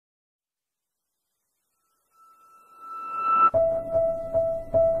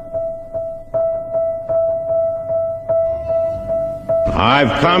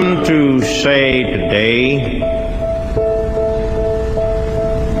I've come to say today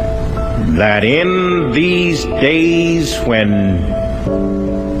that in these days when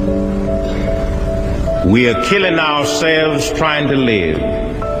we are killing ourselves trying to live,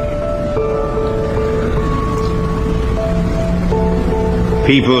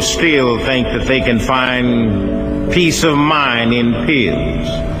 people still think that they can find peace of mind in pills.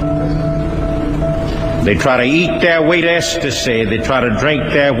 They try to eat their way to ecstasy. They try to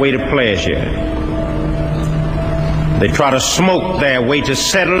drink their way to pleasure. They try to smoke their way to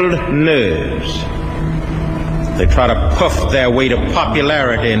settled nerves. They try to puff their way to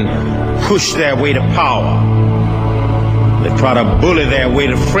popularity and push their way to power. They try to bully their way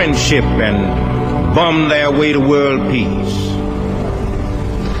to friendship and bum their way to world peace.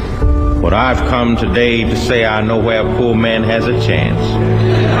 But I've come today to say I know where a poor man has a chance.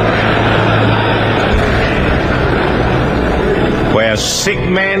 Where a sick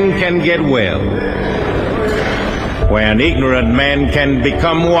man can get well, where an ignorant man can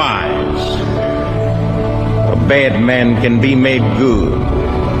become wise, a bad man can be made good,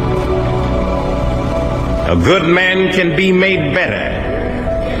 a good man can be made better,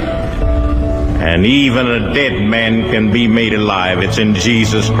 and even a dead man can be made alive. It's in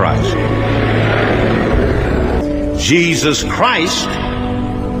Jesus Christ. Jesus Christ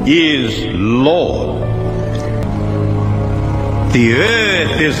is Lord. The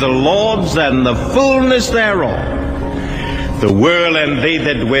earth is the Lord's and the fullness thereof, the world and they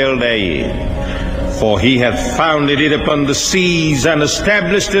that dwell therein. For he hath founded it upon the seas and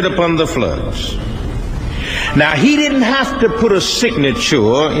established it upon the floods. Now, he didn't have to put a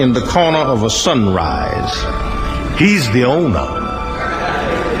signature in the corner of a sunrise. He's the owner.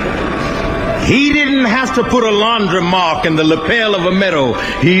 He didn't have to put a laundry mark in the lapel of a meadow.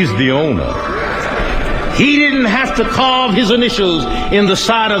 He's the owner. He didn't have to carve his initials in the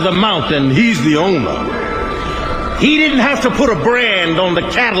side of the mountain. He's the owner. He didn't have to put a brand on the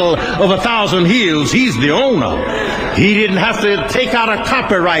cattle of 1,000 hills. He's the owner. He didn't have to take out a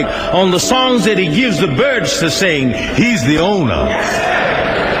copyright on the songs that he gives the birds to sing. He's the owner.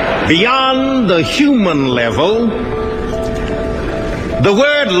 Beyond the human level, the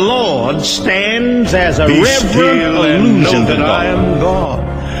word Lord stands as a reverent allusion to God. I am God.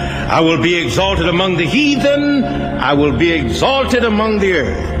 I will be exalted among the heathen. I will be exalted among the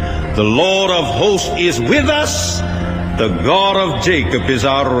earth. The Lord of hosts is with us. The God of Jacob is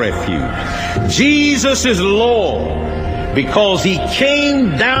our refuge. Jesus is Lord because he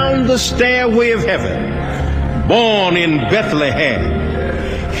came down the stairway of heaven, born in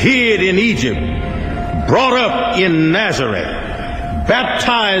Bethlehem, hid in Egypt, brought up in Nazareth,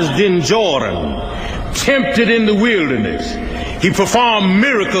 baptized in Jordan, tempted in the wilderness. He performed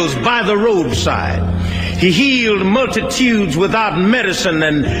miracles by the roadside. He healed multitudes without medicine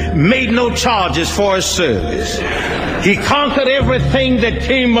and made no charges for his service. He conquered everything that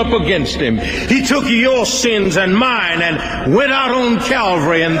came up against him. He took your sins and mine and went out on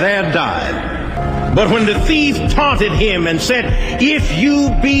Calvary and there died. But when the thief taunted him and said, "If you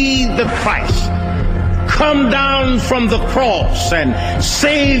be the Christ, come down from the cross and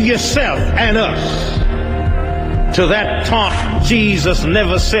save yourself and us," to that taunt, Jesus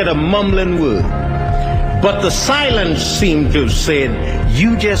never said a mumbling word. But the silence seemed to have said,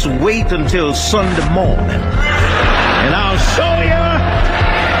 "You just wait until Sunday morning, and I'll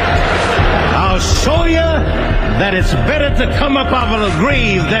show you that it's better to come up out of a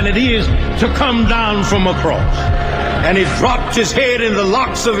grave than it is to come down from a cross." And he dropped his head in the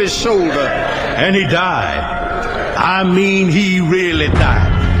locks of his shoulder, and he died. I mean, he really died.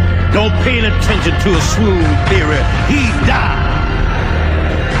 Don't pay attention to a swoon theory. He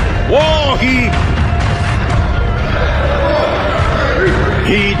died. Whoa,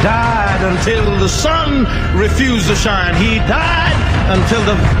 He died until the sun refused to shine. He died until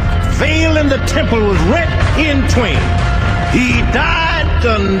the veil in the temple was rent in twain. He died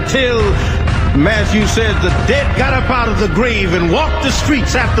until, Matthew says, the dead got up out of the grave and walked the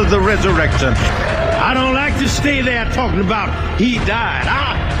streets after the resurrection. I don't like to stay there talking about he died.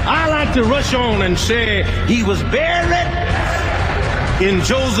 I like to rush on and say he was buried in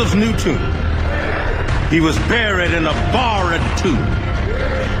Joseph's new tomb. He was buried in a borrowed tomb.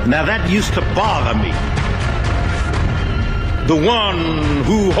 Now that used to bother me. The one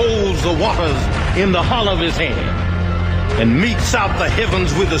who holds the waters in the hollow of his hand and meets out the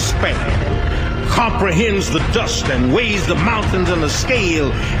heavens with a span, comprehends the dust and weighs the mountains in a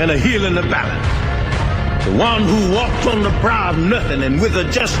scale and a hill in a balance. The one who walked on the brow of nothing and with a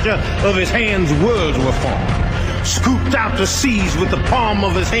gesture of his hands worlds were formed. scooped out the seas with the palm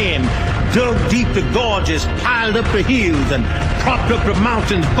of his hand, dug deep the gorges, piled up the hills, and propped up the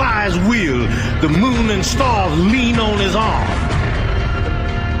mountains by his will. The moon and stars lean on his arm,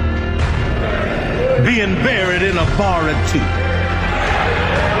 being buried in a bar or two.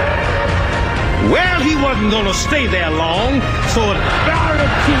 Well, he wasn't going to stay there long, so a bar or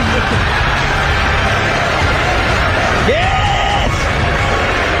two with the... Yes!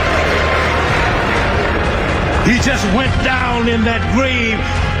 He just went down in that grave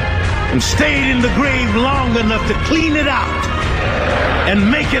and stayed in the grave long enough to clean it out and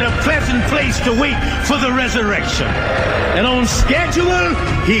make it a pleasant place to wait for the resurrection. And on schedule,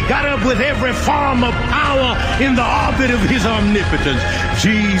 he got up with every form of power in the orbit of his omnipotence.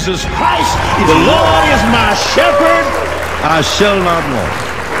 Jesus Christ, the Lord is my shepherd, I shall not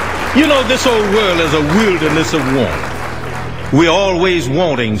want. You know, this old world is a wilderness of want. We're always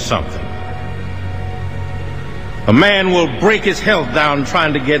wanting something. A man will break his health down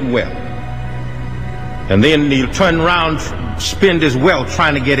trying to get well, and then he'll turn around, spend his wealth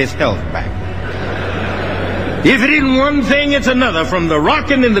trying to get his health back. If it isn't one thing, it's another. From the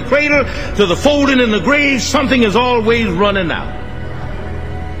rocking in the cradle to the folding in the grave, something is always running out.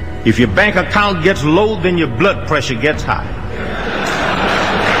 If your bank account gets low, then your blood pressure gets high.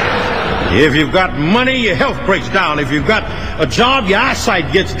 If you've got money, your health breaks down. If you've got a job, your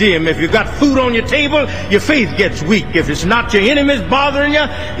eyesight gets dim. If you've got food on your table, your faith gets weak. If it's not your enemies bothering you,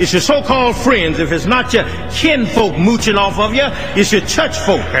 it's your so-called friends. If it's not your kinfolk mooching off of you, it's your church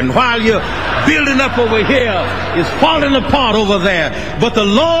folk. And while you're building up over here, it's falling apart over there. But the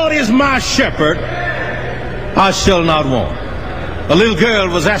Lord is my shepherd, I shall not want. A little girl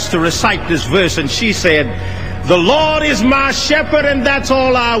was asked to recite this verse, and she said, "The Lord is my shepherd, and that's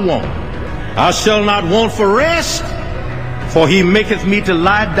all I want. I shall not want for rest, for he maketh me to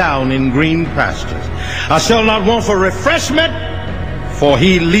lie down in green pastures. I shall not want for refreshment, for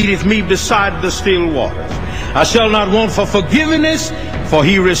he leadeth me beside the still waters. I shall not want for forgiveness, for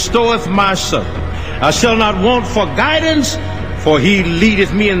he restoreth my soul. I shall not want for guidance, for he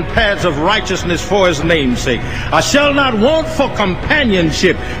leadeth me in paths of righteousness for his name's sake. I shall not want for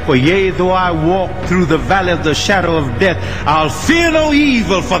companionship, for yea, though I walk through the valley of the shadow of death, I'll fear no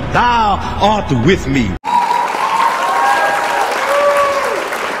evil, for thou art with me.